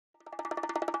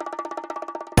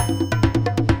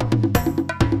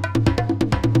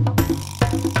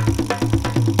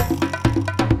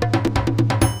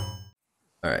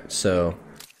Alright, so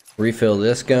refill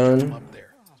this gun. Up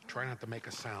there. Try not to make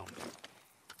a sound.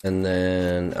 And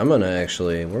then I'm gonna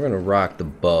we're gonna rock the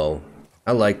bow.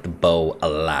 I like the bow a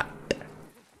lot.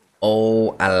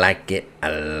 Oh, I like it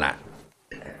a lot.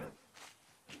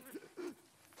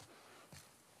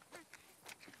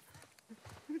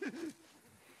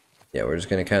 Yeah, we're just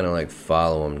gonna kind of like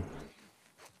follow him.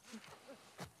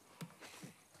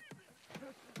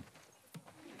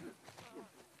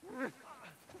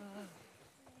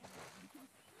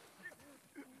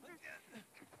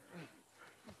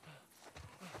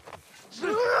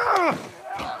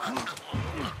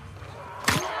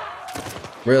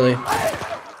 Really?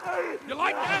 You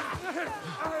like that?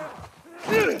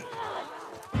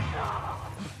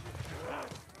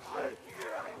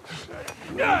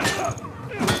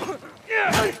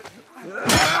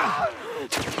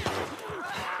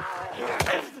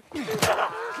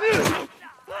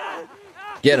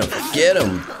 Get him! Get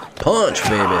him! Punch,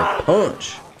 baby!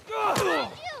 Punch!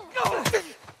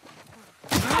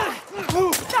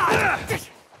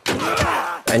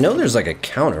 I know there's like a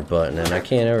counter button and I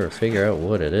can't ever figure out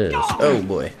what it is. Oh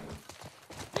boy.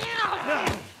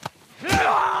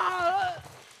 I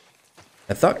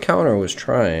thought counter was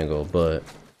triangle, but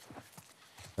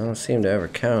I don't seem to ever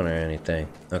counter anything.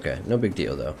 Okay, no big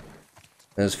deal though.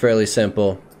 It's fairly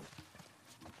simple.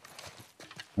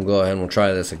 We'll go ahead and we'll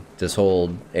try this whole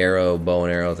bow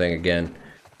and arrow thing again.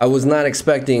 I was not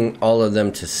expecting all of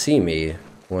them to see me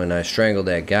when I strangled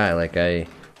that guy. Like I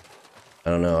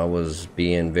don't know, I was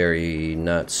being very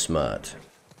not smart.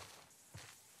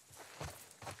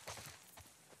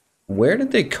 Where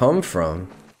did they come from?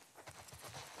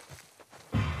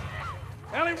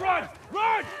 Ellie, run!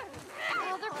 Run!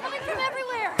 Oh, they're coming from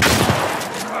everywhere!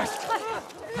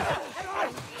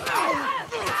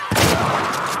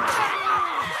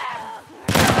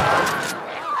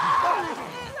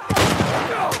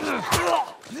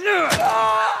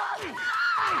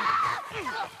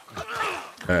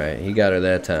 Alright, he got her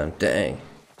that time. Dang.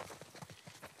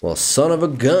 Well, son of a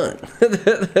gun.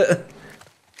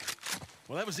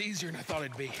 Well, that was easier than I thought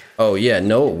it'd be. Oh, yeah,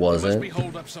 no, it Must wasn't. be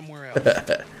holed up somewhere else.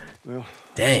 Well,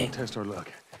 Dang. let's test our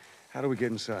luck. How do we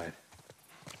get inside?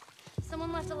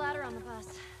 Someone left a ladder on the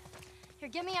bus. Here,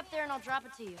 get me up there and I'll drop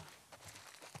it to you.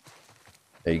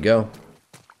 There you go.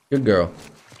 Good girl.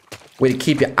 Way to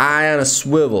keep your eye on a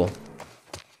swivel.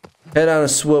 Head on a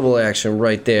swivel action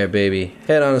right there, baby.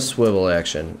 Head on a swivel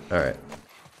action. Alright.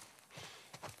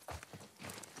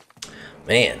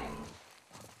 Man.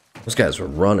 Those guys were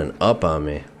running up on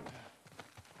me.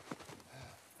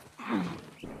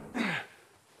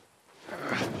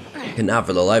 Could not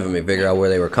for the life of me figure out where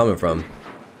they were coming from.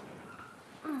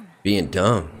 Being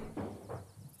dumb.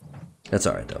 That's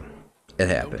alright though. It Don't get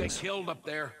happens. killed up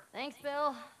there. Thanks,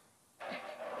 Bill.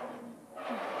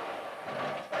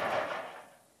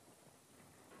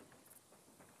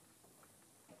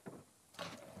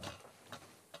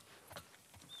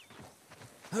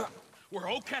 We're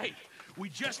okay. We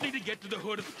just need to get to the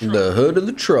hood of the truck. The hood of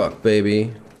the truck,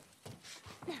 baby.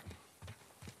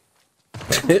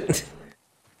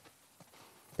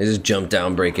 I just jump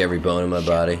down, break every bone in my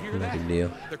body. Hear No that? big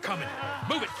deal. They're coming.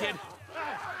 Move it, kid.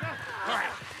 All right.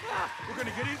 We're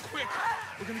gonna get in quick.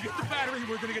 We're gonna get the battery.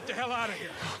 We're gonna get the hell out of here.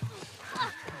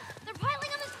 They're piling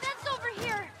on this fence over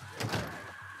here.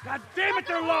 God damn it,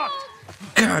 they're locked.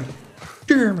 God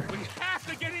damn it. We have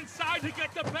to get inside to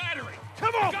get the battery.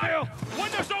 Come on, Bill.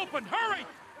 Window's open. Hurry.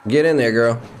 Get in there,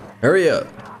 girl. Hurry up.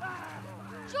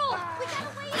 Joel, we gotta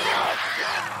wait.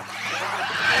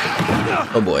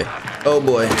 Oh boy. Oh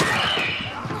boy.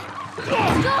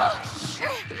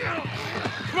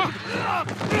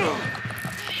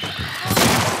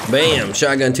 Bam!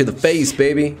 Shotgun to the face,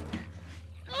 baby.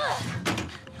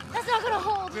 That's not gonna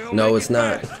hold. No, it's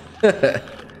not.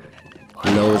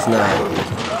 No, it's not.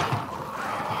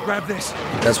 Grab this.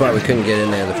 That's why we couldn't get in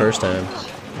there the first time.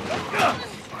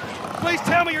 Please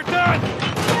tell me you're done.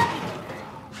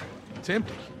 It's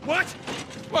empty. What?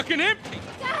 Fucking empty.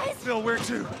 Guys! Bill, where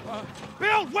to?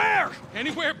 Bill, where?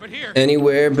 Anywhere but here.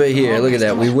 Anywhere but here. Look at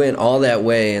that. We went all that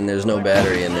way and there's no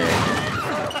battery in there.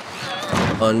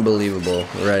 Unbelievable,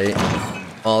 right?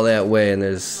 All that way and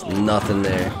there's nothing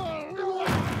there.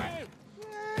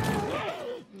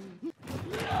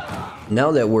 Now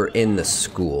that we're in the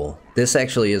school, this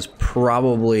actually is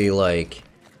probably like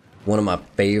one of my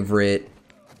favorite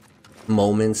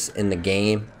moments in the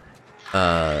game.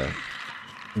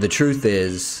 The truth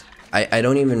is, I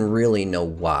don't even really know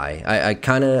why. I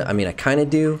kind of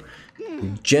do.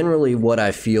 Generally what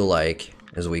I feel like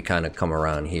as we kind of come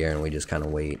around here and we just kind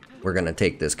of wait. We're gonna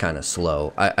take this kind of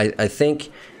slow. I think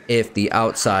if the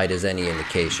outside is any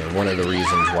indication, one of the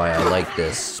reasons why I like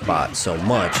this spot so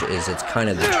much is it's kind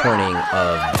of the turning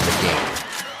of the game.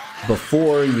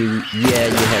 Before you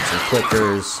had some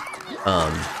clickers,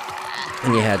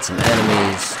 and you had some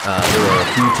enemies. There were a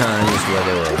few times where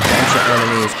there were a bunch of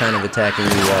enemies kind of attacking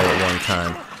you all at one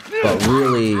time. But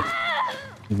really,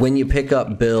 when you pick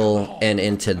up Bill and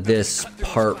into this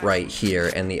part right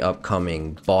here and the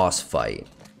upcoming boss fight,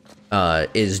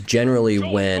 is generally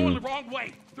when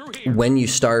you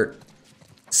start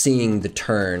seeing the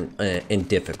turn in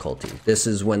difficulty. This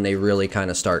is when they really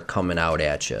kind of start coming out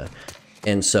at you.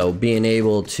 And so being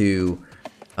able to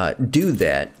do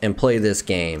that and play this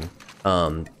game,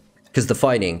 because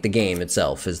the game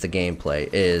itself is the gameplay,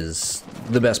 is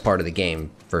the best part of the game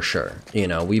for sure. You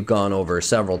know, we've gone over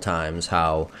several times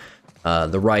how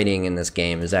the writing in this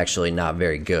game is actually not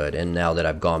very good, and now that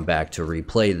I've gone back to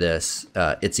replay this,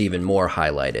 it's even more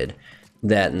highlighted.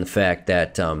 That and the fact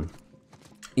that,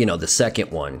 you know, the second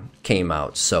one came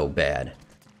out so bad.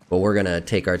 But we're gonna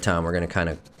take our time, we're gonna kind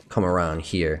of come around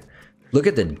here. Look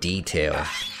at the detail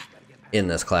in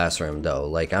this classroom though.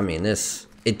 Like, I mean,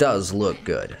 it does look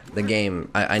good. The game,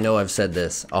 I know I've said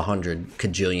this 100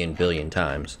 kajillion billion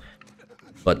times,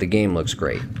 but the game looks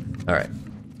great. Alright.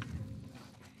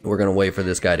 We're gonna wait for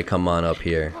this guy to come on up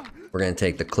here. We're gonna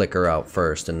take the clicker out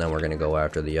first, and then we're gonna go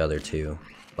after the other two.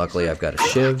 Luckily, I've got a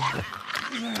shiv.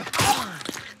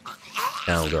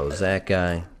 Down goes that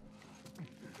guy.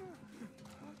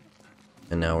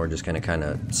 And now we're just gonna kind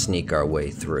of sneak our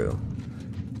way through.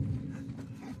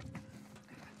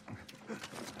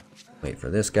 Wait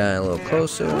for this guy a little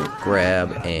closer,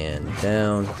 grab and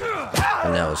down.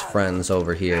 And now his friend's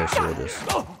over here, so we'll just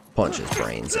punch his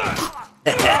brains in.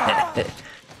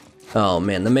 Oh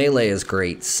man, the melee is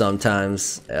great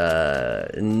sometimes,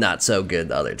 not so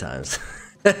good other times.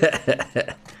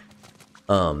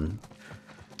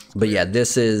 But yeah,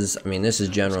 this is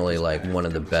generally like one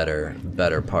of the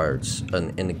better parts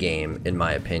in the game, in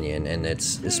my opinion, and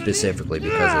it's specifically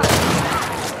because of that.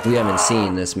 We haven't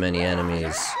seen this many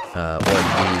enemies, or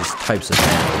these types of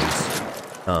enemies,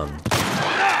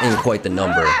 in quite the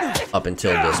number up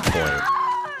until this point.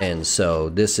 And so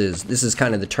this is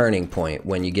kind of the turning point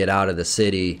when you get out of the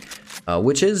city,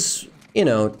 which is, you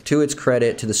know, to its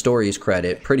credit, to the story's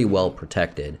credit, pretty well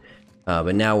protected.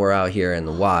 But now we're out here in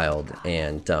the wild,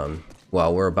 and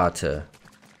well, we're about to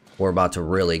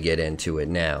really get into it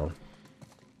now.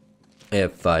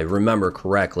 If I remember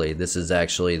correctly, this is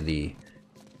actually the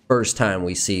first time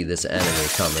we see this enemy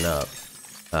coming up.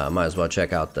 Might as well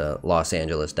check out the Los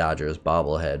Angeles Dodgers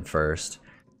bobblehead first.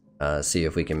 See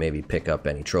if we can maybe pick up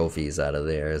any trophies out of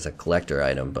there as a collector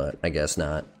item, but I guess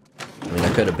not. I mean,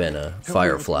 that could have been a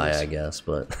Firefly, I guess,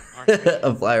 but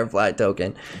a Firefly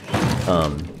token.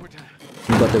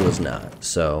 But there was not.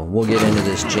 So we'll get into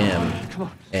this gym,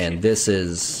 and this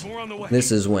is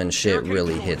when shit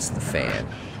really hits the fan.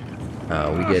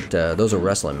 We get those are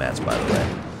wrestling mats, by the way.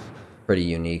 Pretty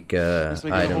unique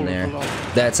item there.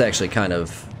 That's actually kind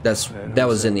of that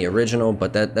was in the original,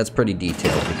 but that's pretty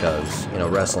detailed because, you know,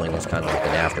 wrestling is kind of like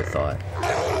an afterthought.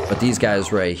 But these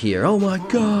guys right here, oh my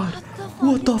god,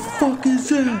 what the fuck is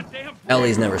that?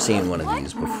 Ellie's never seen one of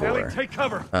these before.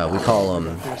 We call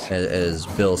them, as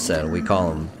Bill said, we call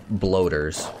them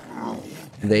bloaters.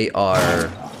 They are,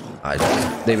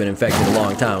 they've been infected a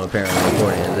long time apparently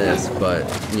according to this, but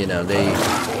you know,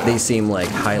 they seem like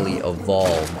highly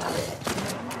evolved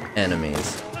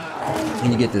enemies.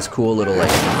 And you get this cool little like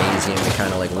gymnasium to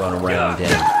kind of like run around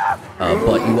in.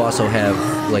 But you also have,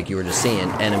 like you were just seeing,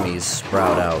 enemies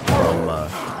sprout out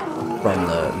from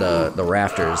the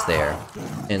rafters there.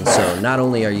 And so not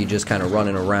only are you just kind of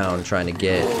running around trying to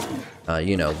get,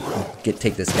 you know,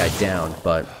 take this guy down,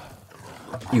 but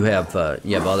you have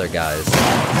other guys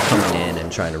coming in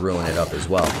and trying to ruin it up as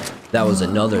well. That was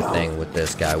another thing with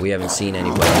this guy. We haven't seen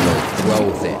anybody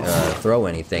really throw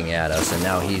anything at us, and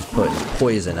now he's putting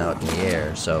poison out in the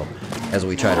air. So as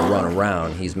we try to run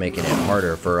around, he's making it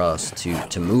harder for us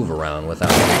to move around without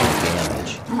taking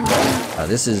damage.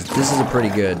 This is a pretty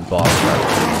good boss fight,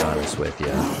 to be honest with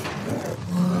you.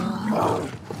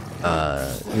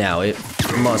 Now it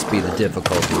must be the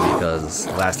difficulty because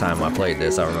last time I played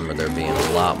this, I remember there being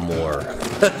a lot more,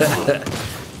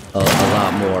 a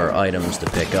lot more items to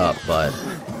pick up, but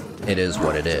it is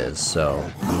what it is. So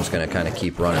I'm just gonna kind of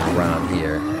keep running around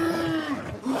here,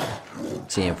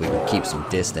 seeing if we can keep some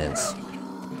distance.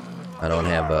 I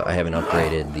haven't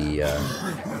upgraded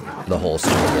the holster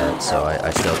yet, so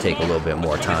I still take a little bit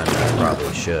more time than I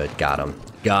probably should. Got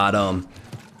him.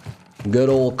 Good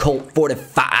old Colt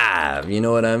 45. have. You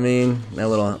know what I mean? That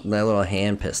little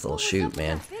hand pistol shoot,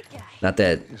 man. Not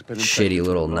that shitty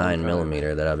little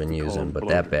 9mm that I've been using, but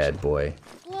that bad boy.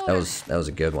 That was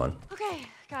a good one. Okay,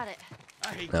 got it.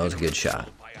 That was a good shot.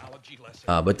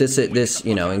 But this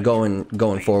you know, and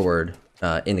going forward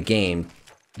in the game,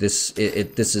 this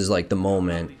is like the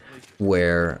moment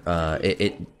where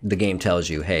the game tells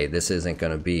you, hey, this isn't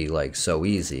gonna be like so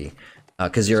easy,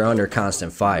 because you're under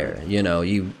constant fire. You know,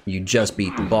 you just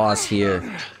beat the boss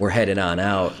here. We're headed on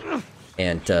out,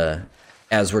 and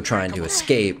as we're trying to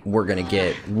escape, we're gonna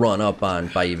get run up on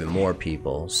by even more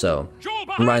people. So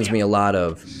reminds me a lot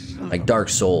of like Dark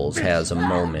Souls has a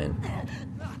moment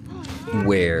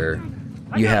where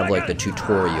you have like the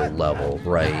tutorial level,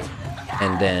 right?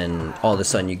 And then all of a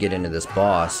sudden you get into this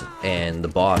boss, and the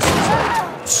boss is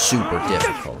like super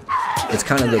difficult. It's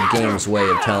kind of the game's way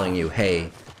of telling you, hey,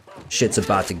 shit's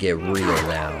about to get real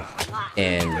now.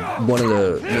 And one of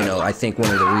the, you know, I think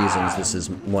one of the reasons this is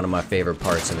one of my favorite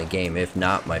parts in the game, if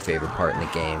not my favorite part in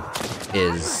the game,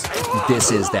 is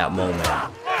this is that moment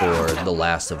for The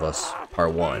Last of Us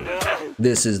Part 1.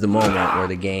 This is the moment where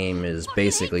the game is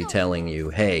basically telling you,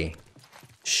 hey,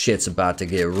 shit's about to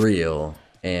get real.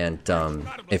 And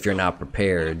if you're not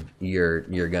prepared, you're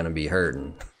gonna be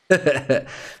hurting.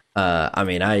 I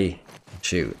mean,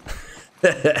 shoot.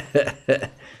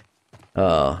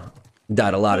 Oh,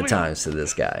 died a lot of times to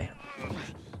this guy.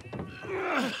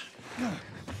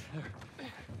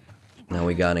 Now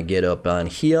we gotta get up on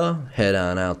here, head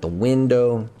on out the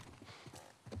window,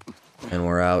 and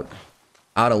we're out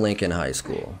of Lincoln High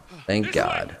School. Thank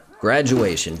God.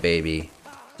 Graduation, baby.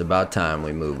 It's about time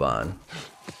we move on.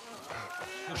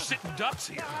 We're sitting ducks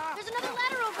here. There's another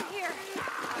ladder over here.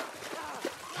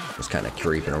 Just kind of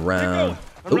creeping around.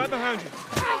 I'm right behind you.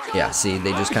 Yeah, see,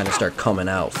 they just kind of start coming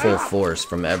out full force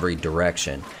from every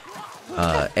direction.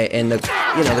 And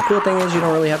the cool thing is you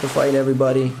don't really have to fight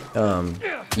everybody.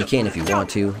 You can if you want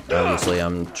to. Obviously,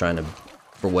 I'm trying to,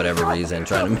 for whatever reason,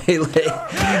 trying to melee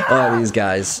all these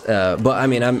guys. But I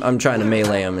mean, I'm trying to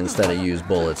melee them instead of use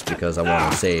bullets because I want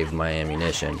to save my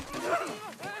ammunition.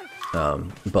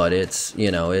 But it's,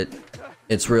 you know,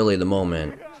 it's really the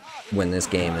moment when this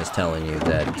game is telling you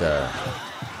that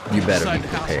you better be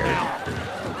prepared.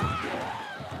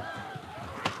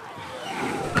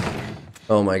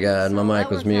 Oh my God, my mic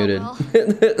was muted.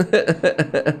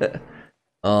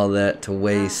 All that to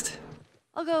waste.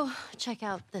 I'll go check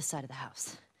out this side of the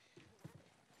house.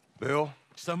 Bill?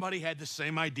 Somebody had the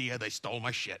same idea. They stole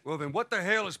my shit. Well, then what the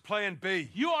hell is plan B?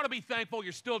 You ought to be thankful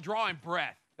you're still drawing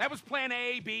breath. That was plan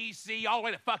A, B, C, all the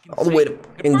way to fucking All the Z. way to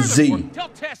And Z. Tell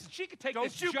Tess that she could take Don't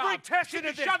this you job. bring Tess She into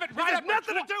can this. shove it It right has up her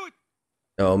nothing to twat. do with...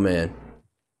 Oh man,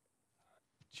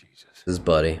 Jesus. his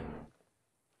buddy.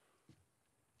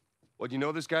 What, you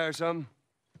know this guy or something?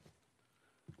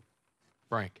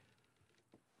 Frank.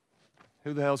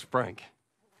 Who the hell's Frank?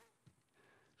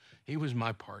 He was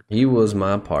my partner. He was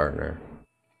my partner.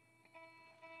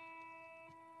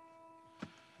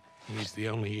 He's the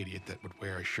only idiot that would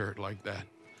wear a shirt like that.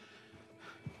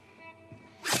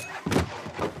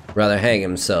 Rather hang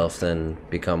himself than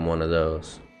become one of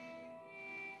those.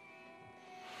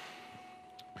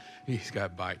 He's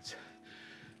got bites.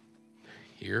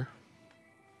 Here.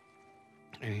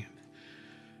 And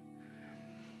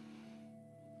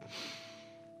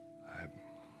I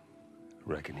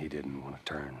reckon he didn't want to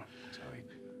turn, so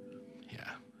he... yeah,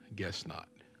 I guess not.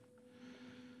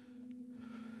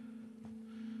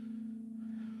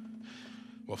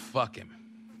 Well, fuck him.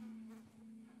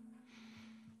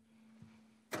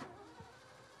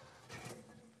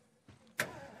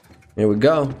 Here we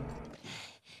go.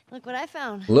 Look what I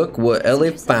found. Look what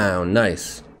Ellie found.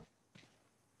 Nice.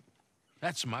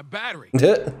 That's my battery.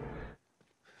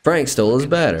 Frank stole his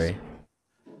battery.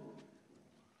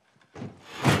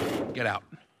 Get out.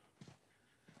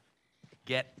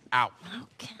 Get out.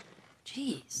 Okay.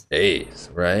 Jeez. Jeez,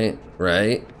 right,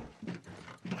 right.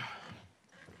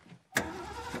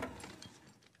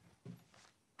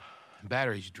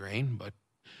 Battery's drained, but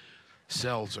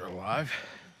cells are alive.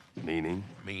 Meaning?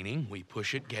 Meaning, we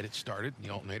push it, get it started, and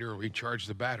the alternator will recharge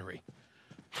the battery.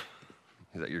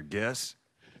 Is that your guess?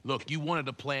 Look, you wanted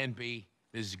a plan B.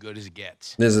 This is as good as it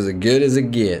gets. This is as good as it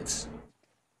gets.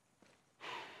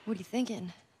 What are you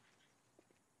thinking?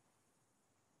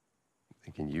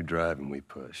 Thinking you drive and we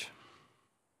push.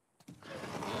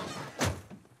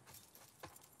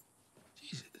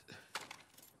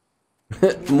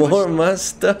 More of my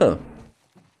stuff.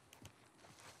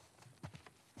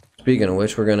 Speaking of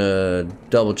which, we're gonna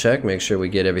double check, make sure we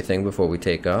get everything before we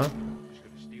take off.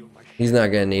 He's not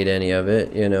gonna need any of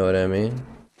it, you know what I mean?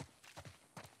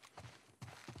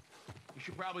 You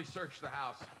should probably search the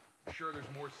house. sure there's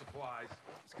more supplies.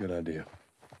 It's a good idea.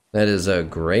 That is a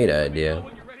great idea.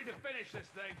 When you're ready to finish this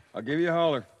thing. I'll give you a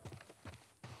holler.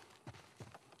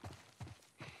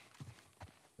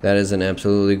 That is an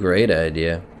absolutely great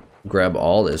idea. Grab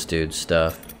all this dude's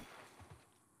stuff.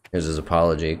 Here's his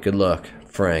apology. Good luck,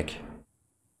 Frank.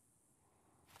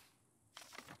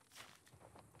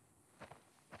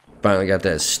 Finally got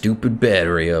that stupid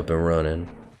battery up and running.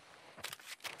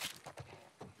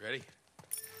 Ready?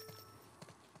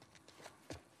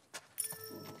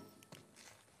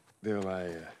 Bill,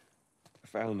 I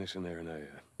found this in there, and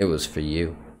It was for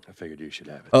you. I figured you should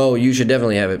have it. Oh, you should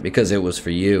definitely have it because it was for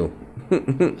you.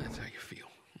 That's how you feel.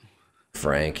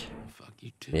 Frank. Fuck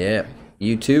you too. Yeah,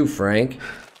 you too, Frank.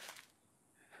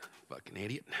 Fucking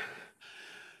idiot.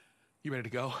 You ready to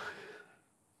go?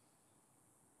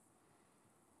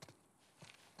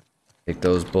 Take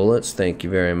those bullets. Thank you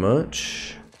very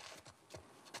much.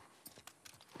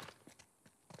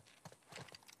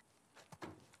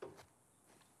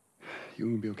 You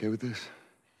gonna be okay with this?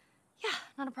 Yeah,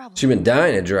 not a problem. She's been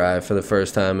dying to drive for the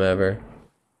first time ever.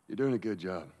 You're doing a good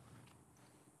job.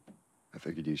 I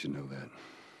figured you should know that.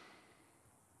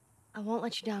 I won't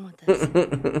let you down with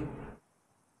this.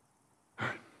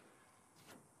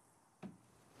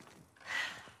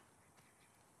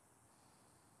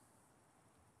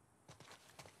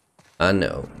 I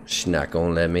know. She's not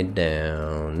gonna let me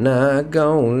down. Not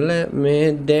gonna let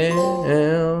me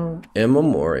down. In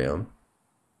memoriam.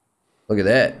 Look at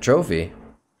that trophy.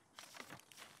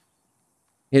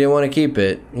 He didn't want to keep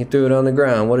it. He threw it on the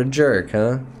ground. What a jerk,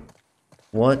 huh?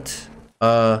 What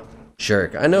a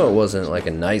jerk. I know it wasn't like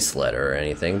a nice letter or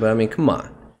anything, but I mean, come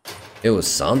on. It was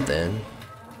something.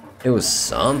 It was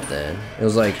something. It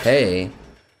was like, hey,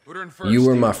 Put her in first. you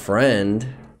were my friend.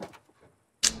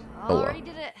 well. Already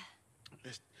did it.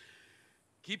 Just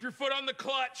keep your foot on the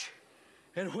clutch.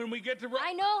 And when we get to...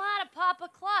 I know how to pop a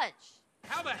clutch.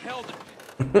 How the hell did...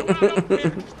 No, don't care.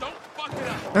 Just don't fuck it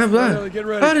up. Get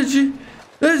ready. How did you?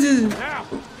 Now,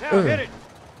 hit it.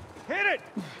 Hit it.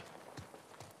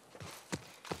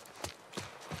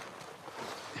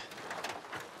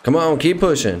 Come on, keep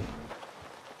pushing.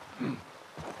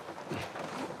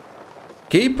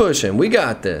 Keep pushing. We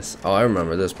got this. Oh, I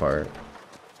remember this part.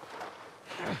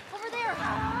 Over there.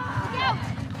 Look out.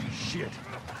 Shit.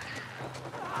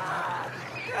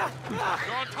 You're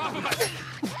on top of us.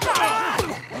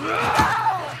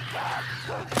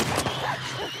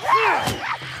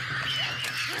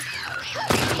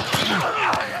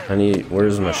 I need.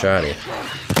 Where's my shotty?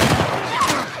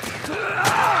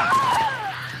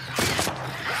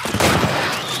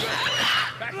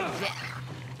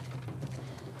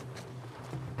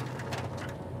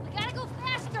 We gotta go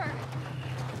faster.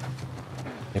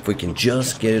 If we can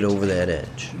just get it over that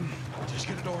edge. Just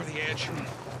get it over the edge.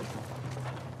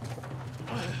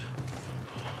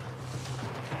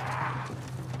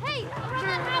 Hey, around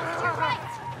that house to your right.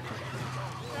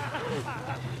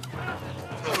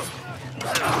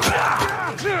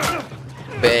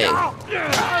 Bang.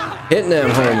 Hitting them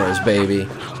homers, baby.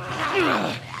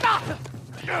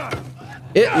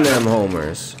 Hitting them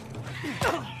homers.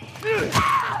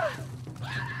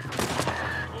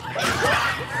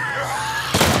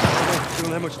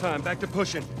 Don't have much time. Back to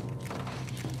pushing.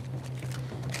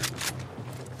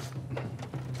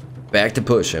 Back to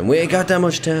pushing. We ain't got that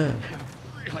much time.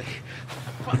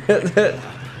 Really?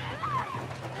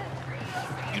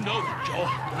 You know that, Joel.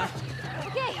 Huh?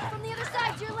 Okay, from the other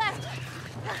side to your left.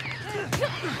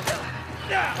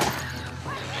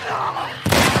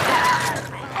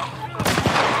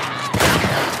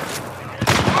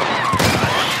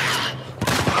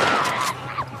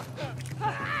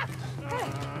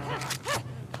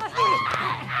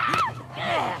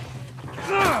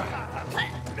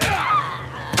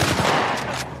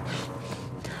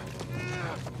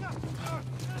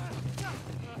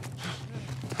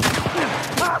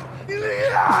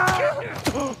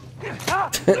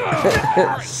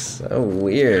 So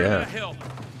weird, huh? Hill.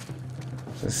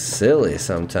 Just silly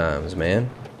sometimes, man.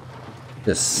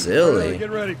 Just silly. Get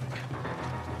ready.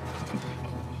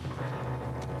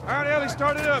 All right, Ellie,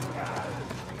 start it up.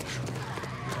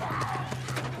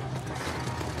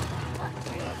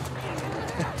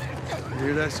 You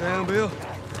hear that sound, Bill?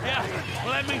 Yeah,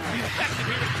 well, that means the infected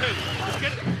here, too. Let's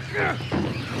get it.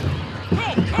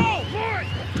 Go, Lord!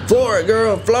 Floor it,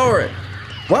 girl, floor it.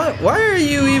 Why are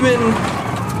you even...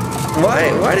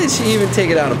 Why did she even take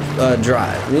it out of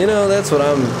drive? You know, that's what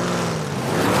I'm...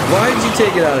 Why did you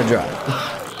take it out of drive?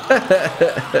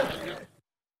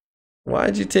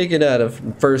 Why'd you take it out of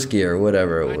first gear or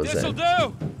whatever it was This'll in?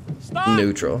 do. Stop.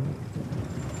 Neutral.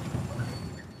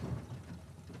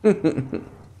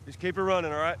 Just keep it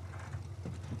running, all right?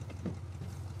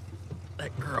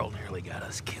 That girl nearly got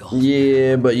us killed.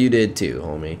 Yeah, but you did too,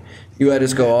 homie. You had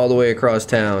us go all the way across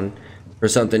town for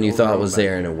something you thought was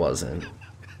there and it wasn't.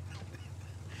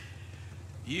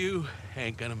 You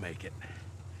ain't gonna make it.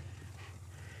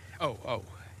 Oh.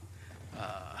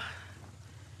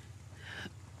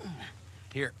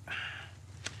 Here.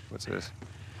 What's this?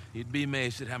 You'd be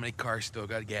amazed at how many cars still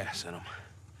got gas in them.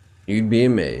 You'd be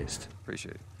amazed.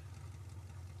 Appreciate it.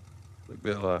 Look,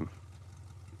 Bill,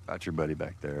 about your buddy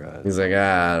back there. He's like,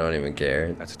 I don't even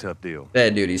care. That's a tough deal. Hey,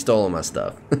 dude, he stole all my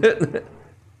stuff.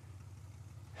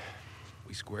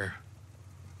 We square.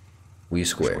 We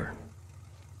square.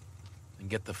 And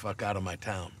get the fuck out of my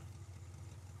town.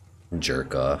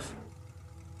 Jerk off.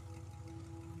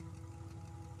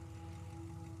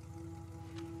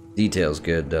 Detail's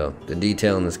good though. The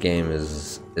detail in this game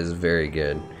is very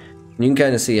good. You can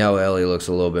kind of see how Ellie looks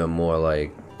a little bit more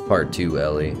like Part 2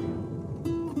 Ellie,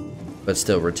 but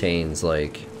still retains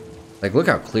like look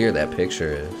how clear that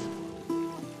picture is.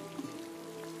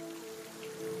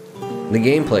 The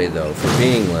gameplay though, for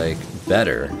being like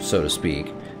better, so to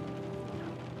speak.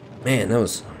 Man, that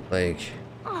was like.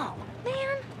 Oh,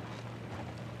 man.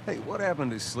 Hey, what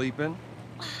happened to sleeping?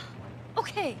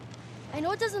 Okay, I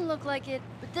know it doesn't look like it,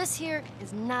 but this here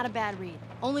is not a bad read.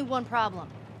 Only one problem.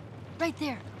 Right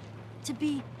there. To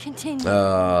be continued.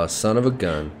 Son of a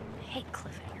gun. I hate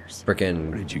cliffhangers.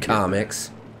 Frickin' comics.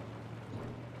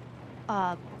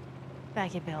 Back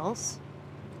at Bill's.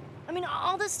 I mean,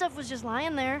 all this stuff was just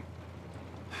lying there.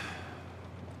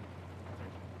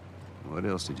 What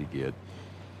else did you get?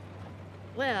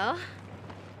 Well,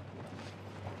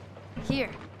 here.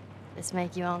 This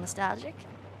make you all nostalgic?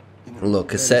 You know, A little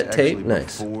that is cassette tape? actually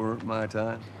Nice. Before my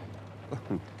time.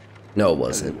 No, it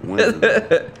wasn't. When?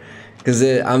 Because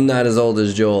I'm not as old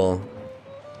as Joel.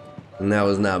 And that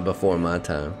was not before my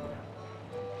time.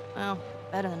 Well,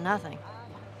 better than nothing.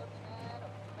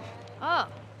 Oh.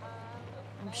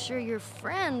 I'm sure your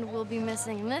friend will be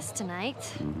missing this tonight.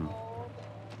 Mm-hmm.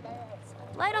 It's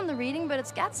light on the reading, but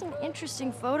it's got some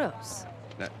interesting photos.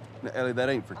 Now, Ellie, that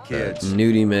ain't for kids.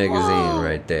 Nudie magazine Whoa.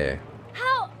 right there.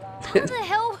 How the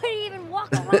hell would he even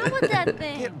walk around with that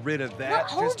thing? Get rid of Look, that.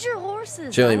 hold your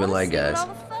horses. She don't I even wanna like see what guys. all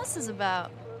the fuss is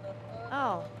about.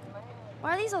 Oh.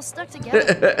 Why are these all stuck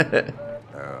together?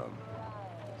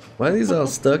 Why are these all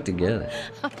stuck together?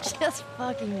 I'm just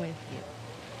fucking with you.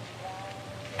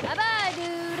 Bye-bye,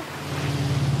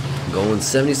 dude. Going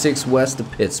 76 west to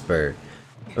Pittsburgh.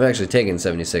 I've actually taken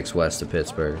 76 west to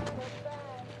Pittsburgh.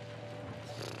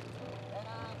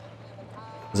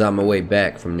 I was on my way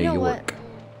back from New You know York.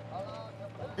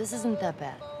 what? This isn't that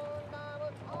bad.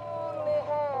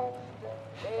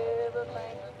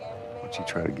 Why don't you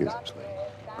try to get some sleep?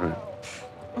 All right.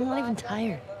 I'm not even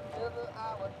tired.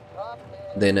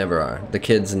 They never are. The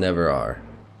kids never are.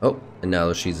 Oh, and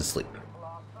now she's asleep.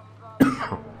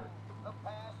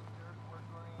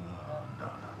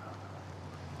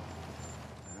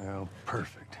 Well,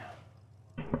 perfect.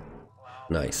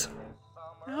 Nice.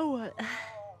 Now what?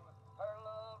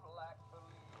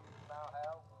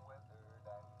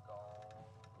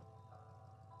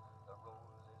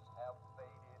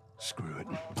 Screw it.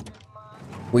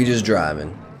 We just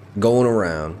driving. Going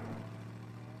around.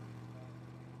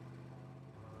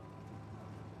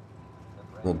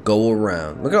 We'll go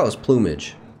around. Look at all this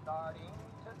plumage.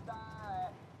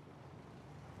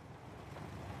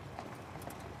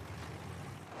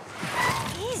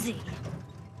 Easy.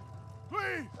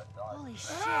 Holy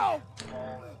shit.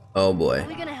 Oh boy. Are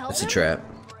we gonna help It's a him? trap.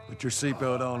 Put your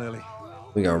seatbelt on, Ellie.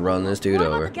 We gonna run this dude What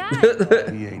over. about the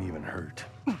guy? He ain't even hurt.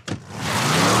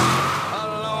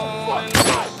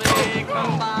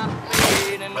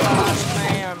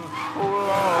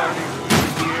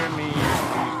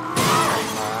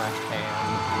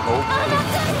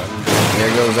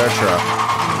 There goes our truck.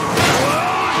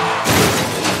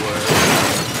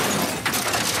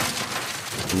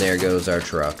 And there goes our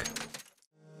truck.